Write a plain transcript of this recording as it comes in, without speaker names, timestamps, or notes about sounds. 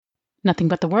Nothing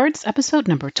But the Words, episode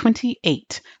number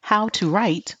 28, How to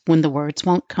Write When the Words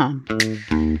Won't Come.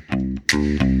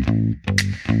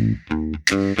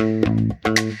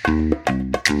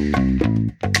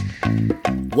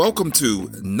 Welcome to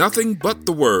Nothing But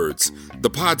the Words, the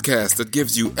podcast that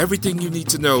gives you everything you need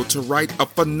to know to write a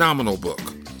phenomenal book.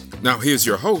 Now here's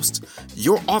your host,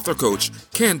 your author coach,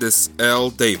 Candace L.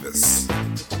 Davis.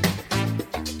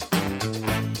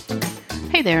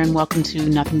 Hey there, and welcome to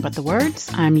Nothing But the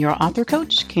Words. I'm your author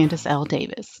coach, Candace L.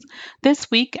 Davis. This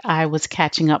week, I was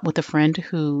catching up with a friend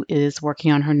who is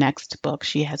working on her next book.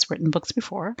 She has written books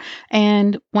before.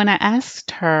 And when I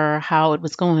asked her how it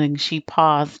was going, she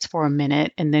paused for a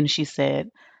minute and then she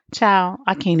said, "Child,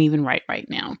 I can't even write right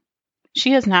now."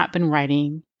 She has not been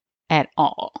writing at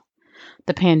all.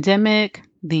 The pandemic,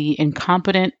 the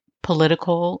incompetent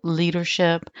political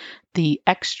leadership, the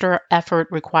extra effort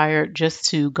required just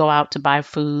to go out to buy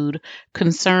food,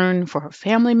 concern for her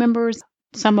family members,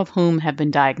 some of whom have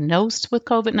been diagnosed with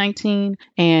COVID-19,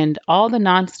 and all the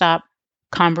nonstop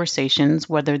conversations,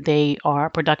 whether they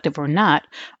are productive or not,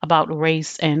 about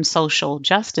race and social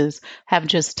justice have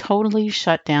just totally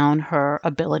shut down her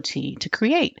ability to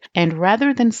create. And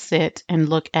rather than sit and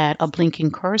look at a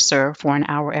blinking cursor for an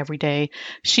hour every day,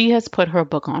 she has put her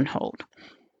book on hold.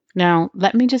 Now,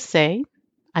 let me just say,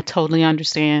 I totally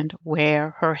understand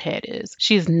where her head is.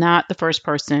 She is not the first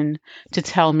person to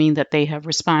tell me that they have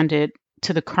responded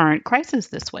to the current crisis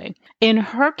this way. In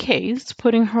her case,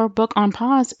 putting her book on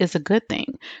pause is a good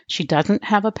thing. She doesn't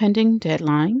have a pending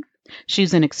deadline.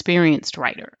 She's an experienced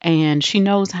writer, and she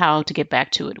knows how to get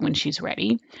back to it when she's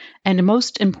ready. And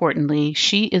most importantly,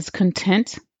 she is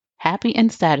content, happy,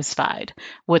 and satisfied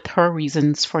with her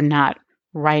reasons for not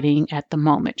writing at the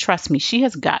moment. Trust me, she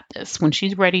has got this. When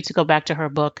she's ready to go back to her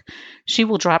book, she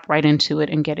will drop right into it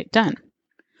and get it done.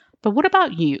 But what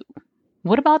about you?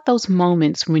 What about those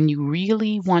moments when you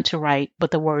really want to write,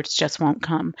 but the words just won't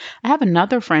come? I have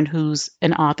another friend who's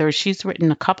an author. She's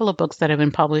written a couple of books that have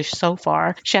been published so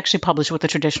far. She actually published with a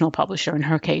traditional publisher in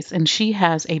her case, and she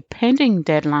has a pending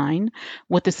deadline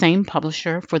with the same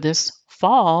publisher for this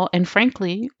fall. And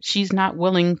frankly, she's not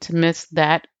willing to miss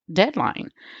that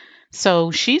deadline.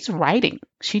 So she's writing.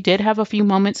 She did have a few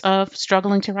moments of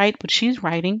struggling to write, but she's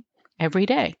writing every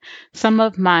day. Some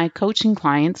of my coaching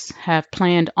clients have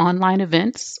planned online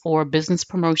events or business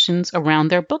promotions around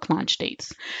their book launch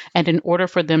dates. And in order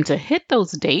for them to hit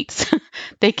those dates,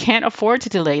 they can't afford to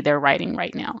delay their writing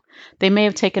right now. They may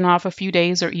have taken off a few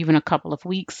days or even a couple of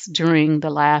weeks during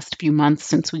the last few months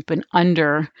since we've been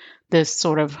under this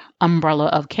sort of umbrella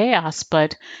of chaos,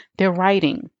 but they're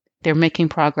writing. They're making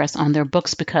progress on their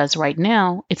books because right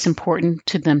now it's important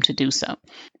to them to do so.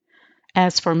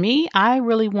 As for me, I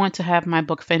really want to have my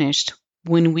book finished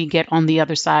when we get on the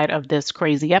other side of this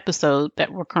crazy episode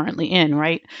that we're currently in,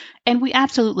 right? And we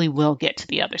absolutely will get to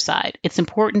the other side. It's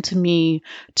important to me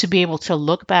to be able to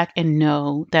look back and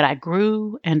know that I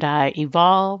grew and I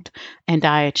evolved and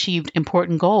I achieved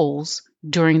important goals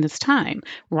during this time.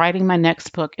 Writing my next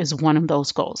book is one of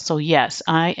those goals. So yes,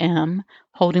 I am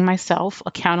holding myself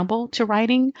accountable to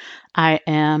writing. I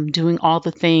am doing all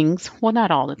the things, well, not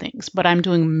all the things, but I'm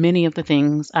doing many of the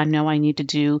things I know I need to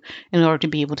do in order to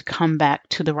be able to come back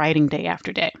to the writing day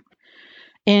after day.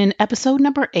 In episode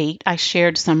number 8, I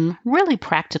shared some really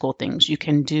practical things you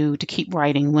can do to keep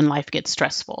writing when life gets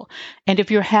stressful. And if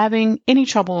you're having any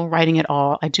trouble writing at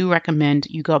all, I do recommend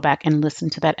you go back and listen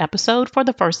to that episode for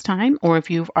the first time, or if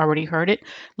you've already heard it,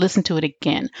 listen to it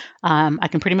again. I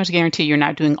can pretty much guarantee you're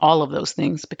not doing all of those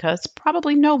things because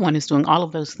probably no one is doing all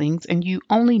of those things, and you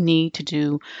only need to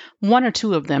do one or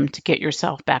two of them to get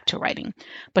yourself back to writing.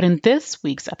 But in this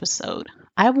week's episode,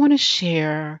 I want to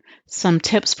share some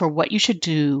tips for what you should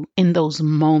do in those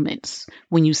moments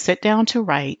when you sit down to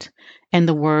write and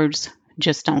the words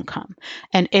just don't come.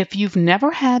 And if you've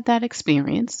never had that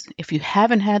experience, if you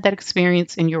haven't had that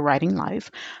experience in your writing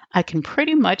life, I can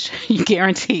pretty much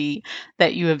guarantee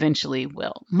that you eventually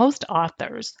will. Most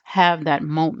authors have that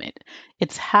moment.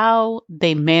 It's how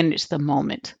they manage the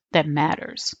moment that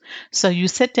matters. So you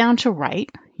sit down to write,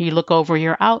 you look over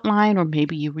your outline, or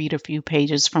maybe you read a few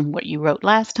pages from what you wrote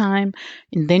last time,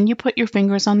 and then you put your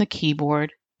fingers on the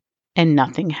keyboard and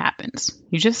nothing happens.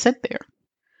 You just sit there.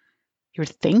 You're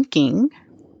thinking,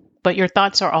 but your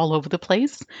thoughts are all over the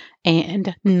place,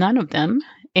 and none of them,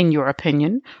 in your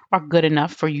opinion, are good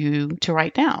enough for you to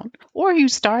write down. Or you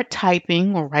start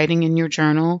typing or writing in your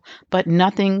journal, but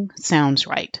nothing sounds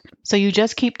right. So you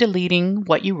just keep deleting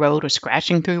what you wrote or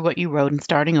scratching through what you wrote and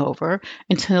starting over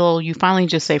until you finally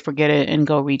just say forget it and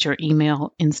go read your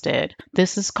email instead.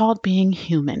 This is called being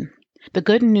human. The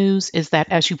good news is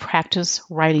that as you practice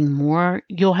writing more,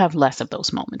 you'll have less of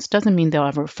those moments. Doesn't mean they'll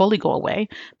ever fully go away,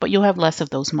 but you'll have less of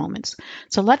those moments.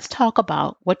 So let's talk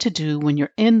about what to do when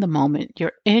you're in the moment,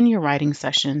 you're in your writing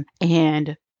session,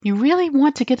 and you really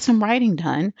want to get some writing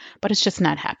done, but it's just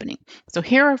not happening. So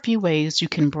here are a few ways you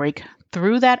can break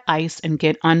through that ice and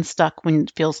get unstuck when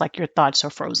it feels like your thoughts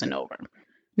are frozen over.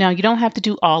 Now, you don't have to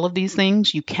do all of these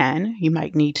things. You can, you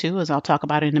might need to, as I'll talk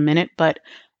about in a minute, but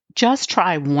just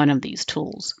try one of these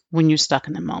tools when you're stuck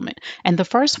in the moment. And the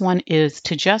first one is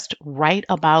to just write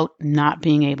about not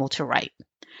being able to write.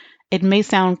 It may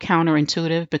sound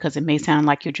counterintuitive because it may sound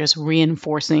like you're just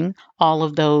reinforcing all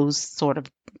of those sort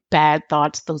of bad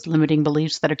thoughts, those limiting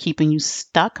beliefs that are keeping you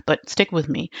stuck, but stick with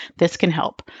me. This can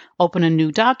help. Open a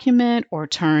new document or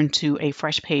turn to a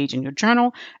fresh page in your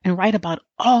journal and write about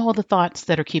all the thoughts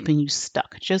that are keeping you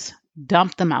stuck. Just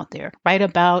dump them out there. Write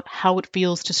about how it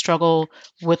feels to struggle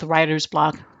with writer's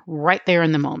block right there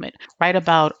in the moment. Write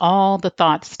about all the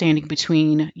thoughts standing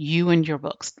between you and your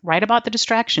books. Write about the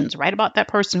distractions. Write about that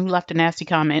person who left a nasty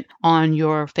comment on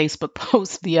your Facebook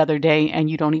post the other day and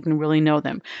you don't even really know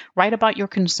them. Write about your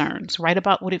concerns. Write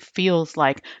about what it feels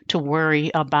like to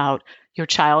worry about your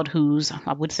child who's,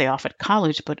 I would say, off at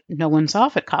college, but no one's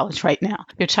off at college right now.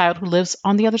 Your child who lives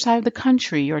on the other side of the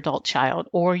country, your adult child,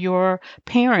 or your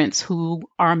parents who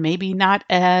are maybe not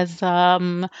as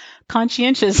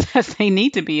conscientious as they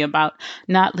need to be about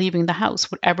not leaving the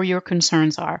house. Whatever your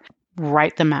concerns are,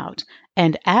 write them out.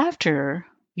 And after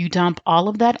you dump all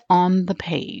of that on the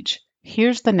page,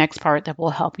 here's the next part that will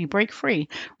help you break free.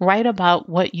 Write about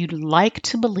what you'd like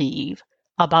to believe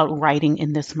about writing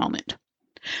in this moment.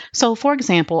 So, for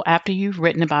example, after you've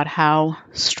written about how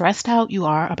stressed out you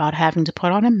are about having to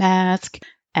put on a mask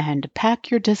and pack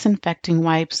your disinfecting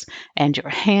wipes and your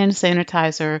hand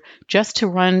sanitizer just to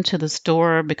run to the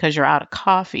store because you're out of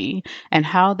coffee, and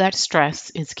how that stress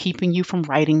is keeping you from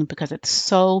writing because it's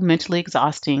so mentally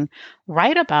exhausting,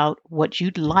 write about what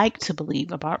you'd like to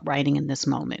believe about writing in this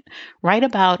moment. Write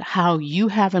about how you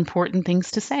have important things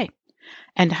to say,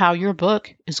 and how your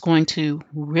book is going to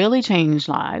really change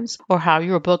lives, or how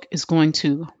your book is going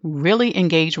to really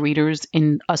engage readers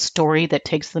in a story that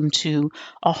takes them to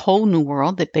a whole new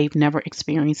world that they've never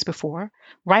experienced before.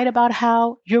 Write about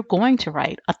how you're going to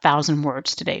write 1,000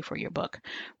 words today for your book.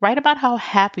 Write about how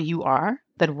happy you are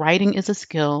that writing is a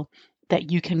skill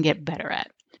that you can get better at.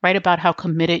 Write about how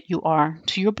committed you are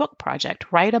to your book project.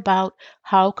 Write about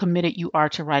how committed you are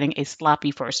to writing a sloppy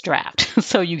first draft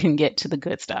so you can get to the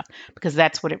good stuff, because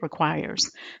that's what it requires.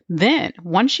 Then,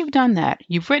 once you've done that,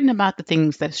 you've written about the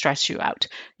things that stress you out.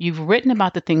 You've written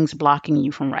about the things blocking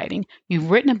you from writing.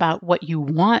 You've written about what you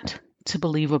want to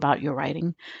believe about your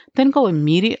writing. Then go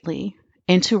immediately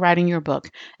into writing your book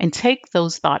and take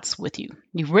those thoughts with you.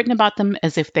 You've written about them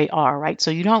as if they are, right? So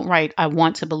you don't write, I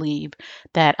want to believe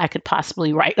that I could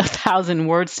possibly write 1,000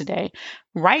 words today.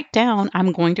 Write down,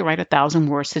 I'm going to write 1,000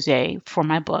 words today for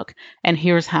my book, and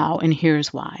here's how, and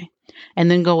here's why.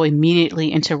 And then go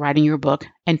immediately into writing your book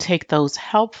and take those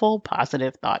helpful,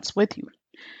 positive thoughts with you.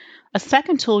 A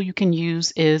second tool you can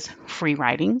use is free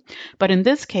writing, but in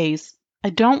this case, I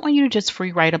don't want you to just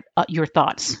free write your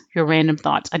thoughts, your random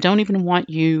thoughts. I don't even want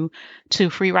you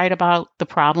to free write about the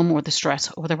problem or the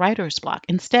stress or the writer's block.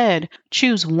 Instead,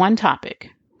 choose one topic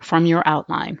from your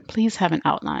outline. Please have an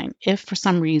outline. If for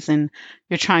some reason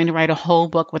you're trying to write a whole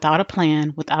book without a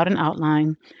plan, without an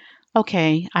outline,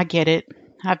 okay, I get it.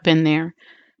 I've been there.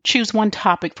 Choose one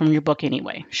topic from your book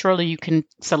anyway. Surely you can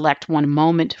select one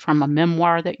moment from a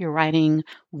memoir that you're writing,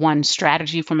 one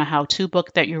strategy from a how-to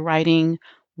book that you're writing,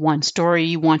 one story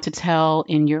you want to tell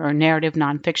in your narrative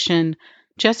nonfiction.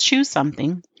 Just choose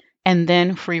something and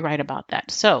then free write about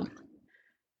that. So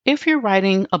if you're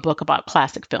writing a book about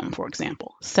classic film, for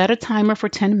example, set a timer for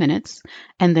 10 minutes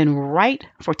and then write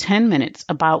for 10 minutes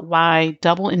about why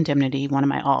Double Indemnity, one of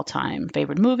my all-time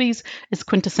favorite movies, is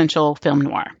quintessential film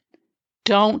noir.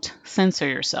 Don't censor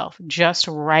yourself. Just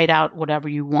write out whatever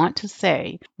you want to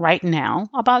say right now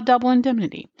about Double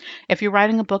Indemnity. If you're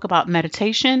writing a book about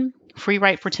meditation, free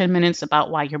write for 10 minutes about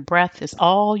why your breath is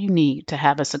all you need to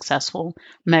have a successful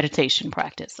meditation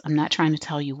practice. I'm not trying to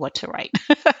tell you what to write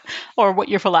or what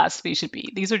your philosophy should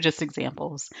be. These are just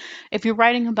examples. If you're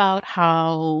writing about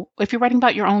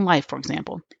your own life, for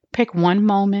example, pick one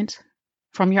moment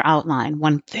from your outline,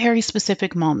 one very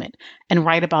specific moment, and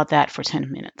write about that for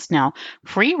 10 minutes. Now,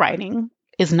 free writing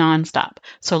is nonstop.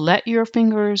 So let your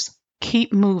fingers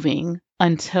keep moving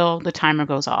until the timer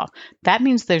goes off. That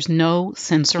means there's no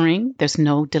censoring, there's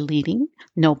no deleting,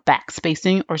 no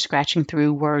backspacing or scratching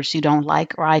through words you don't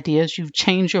like or ideas you've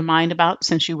changed your mind about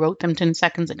since you wrote them 10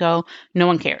 seconds ago. No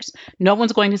one cares. No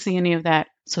one's going to see any of that.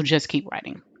 So just keep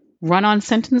writing. Run-on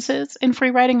sentences in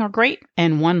free writing are great,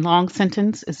 and one long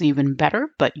sentence is even better,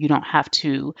 but you don't have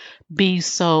to be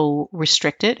so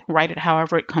restricted. Write it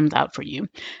however it comes out for you.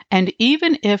 And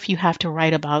even if you have to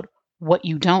write about what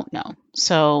you don't know.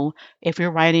 So if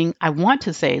you're writing, I want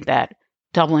to say that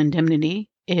Double Indemnity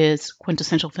is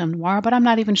quintessential film noir, but I'm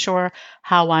not even sure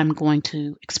how I'm going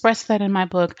to express that in my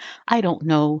book. I don't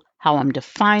know how I'm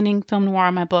defining film noir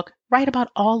in my book. Write about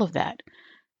all of that.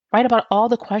 Write about all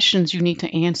the questions you need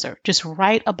to answer. Just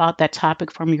write about that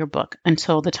topic from your book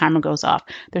until the timer goes off.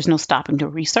 There's no stopping to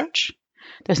research.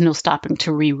 There's no stopping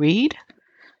to reread.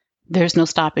 There's no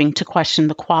stopping to question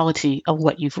the quality of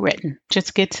what you've written.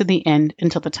 Just get to the end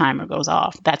until the timer goes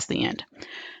off. That's the end.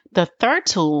 The third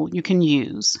tool you can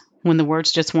use when the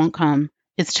words just won't come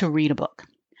is to read a book.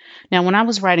 Now, when I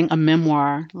was writing a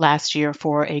memoir last year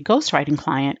for a ghostwriting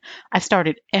client, I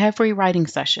started every writing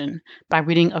session by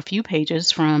reading a few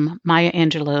pages from Maya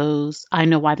Angelou's I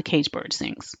Know Why the Cage Bird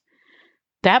Sings.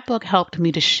 That book helped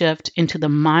me to shift into the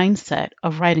mindset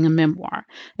of writing a memoir.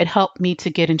 It helped me to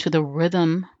get into the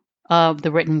rhythm of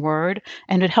the written word,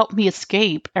 and it helped me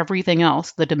escape everything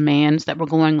else, the demands that were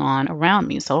going on around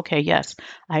me. So, okay, yes,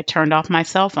 I turned off my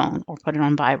cell phone or put it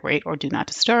on vibrate or do not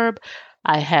disturb.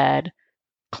 I had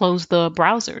closed the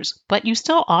browsers, but you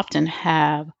still often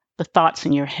have the thoughts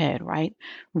in your head, right?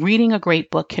 Reading a great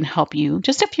book can help you,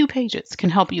 just a few pages can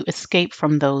help you escape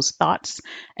from those thoughts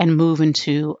and move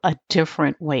into a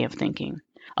different way of thinking.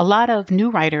 A lot of new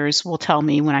writers will tell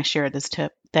me when I share this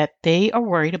tip that they are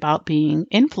worried about being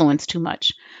influenced too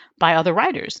much by other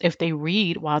writers if they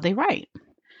read while they write.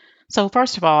 So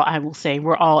first of all, I will say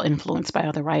we're all influenced by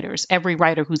other writers. Every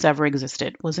writer who's ever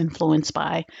existed was influenced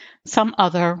by some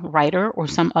other writer or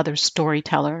some other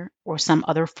storyteller or some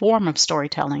other form of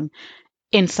storytelling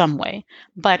in some way.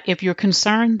 But if you're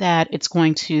concerned that it's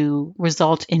going to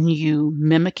result in you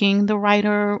mimicking the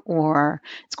writer or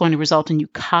it's going to result in you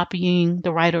copying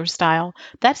the writer's style,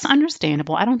 that's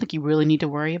understandable. I don't think you really need to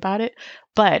worry about it.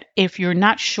 But if you're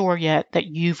not sure yet that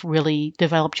you've really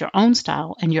developed your own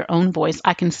style and your own voice,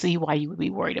 I can see why you would be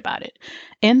worried about it.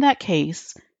 In that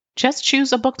case, just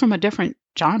choose a book from a different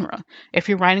genre. If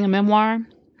you're writing a memoir,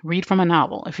 read from a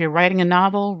novel. If you're writing a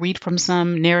novel, read from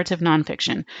some narrative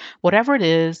nonfiction. Whatever it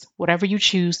is, whatever you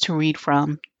choose to read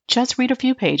from, just read a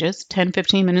few pages, 10,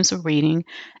 15 minutes of reading,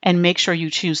 and make sure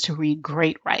you choose to read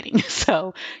great writing.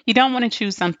 So you don't want to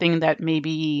choose something that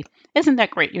maybe isn't that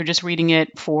great. You're just reading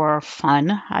it for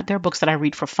fun. There are books that I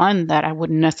read for fun that I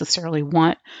wouldn't necessarily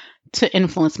want to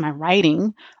influence my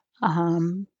writing.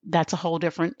 That's a whole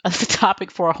different topic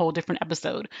for a whole different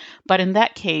episode. But in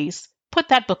that case, put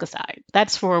that book aside.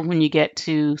 That's for when you get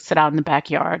to sit out in the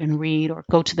backyard and read, or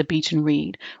go to the beach and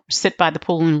read, or sit by the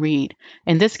pool and read.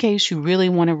 In this case, you really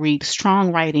want to read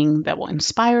strong writing that will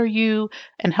inspire you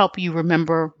and help you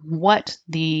remember what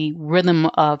the rhythm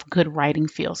of good writing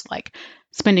feels like.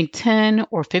 Spending 10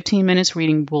 or 15 minutes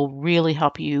reading will really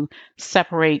help you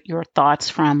separate your thoughts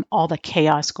from all the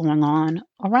chaos going on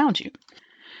around you.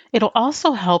 It'll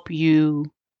also help you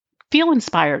feel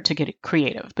inspired to get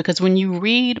creative, because when you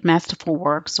read masterful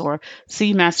works or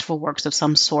see masterful works of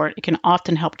some sort, it can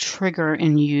often help trigger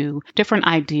in you different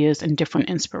ideas and different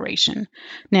inspiration.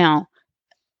 Now,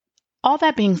 all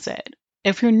that being said,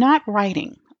 if you're not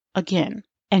writing, again,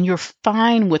 and you're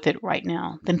fine with it right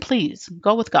now, then please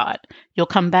go with God. You'll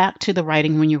come back to the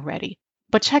writing when you're ready.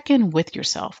 But check in with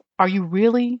yourself. Are you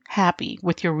really happy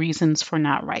with your reasons for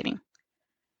not writing?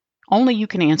 Only you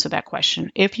can answer that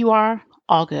question. If you are,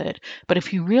 all good. But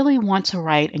if you really want to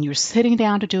write and you're sitting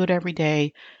down to do it every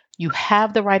day, you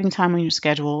have the writing time on your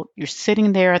schedule, you're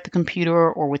sitting there at the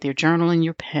computer or with your journal and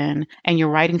your pen, and your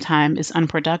writing time is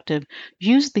unproductive,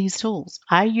 use these tools.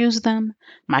 I use them,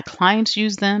 my clients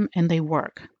use them, and they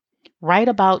work. Write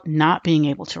about not being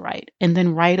able to write, and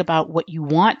then write about what you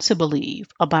want to believe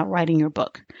about writing your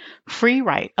book. Free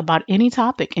write about any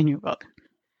topic in your book.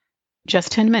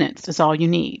 Just 10 minutes is all you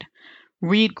need.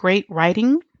 Read great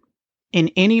writing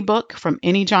in any book from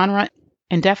any genre,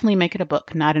 and definitely make it a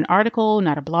book, not an article,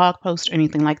 not a blog post, or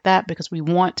anything like that, because we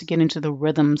want to get into the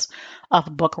rhythms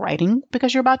of book writing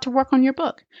because you're about to work on your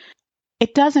book.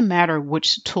 It doesn't matter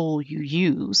which tool you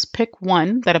use. Pick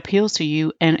one that appeals to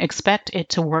you and expect it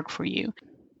to work for you.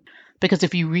 Because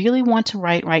if you really want to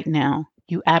write right now,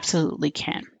 you absolutely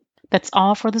can. That's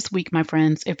all for this week, my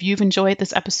friends. If you've enjoyed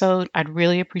this episode, I'd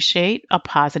really appreciate a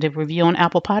positive review on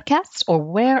Apple Podcasts or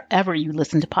wherever you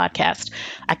listen to podcasts.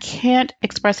 I can't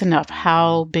express enough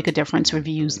how big a difference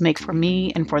reviews make for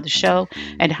me and for the show,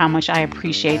 and how much I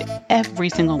appreciate every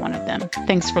single one of them.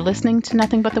 Thanks for listening to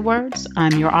Nothing But the Words.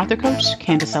 I'm your author coach,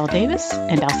 Candace L. Davis,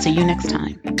 and I'll see you next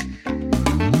time.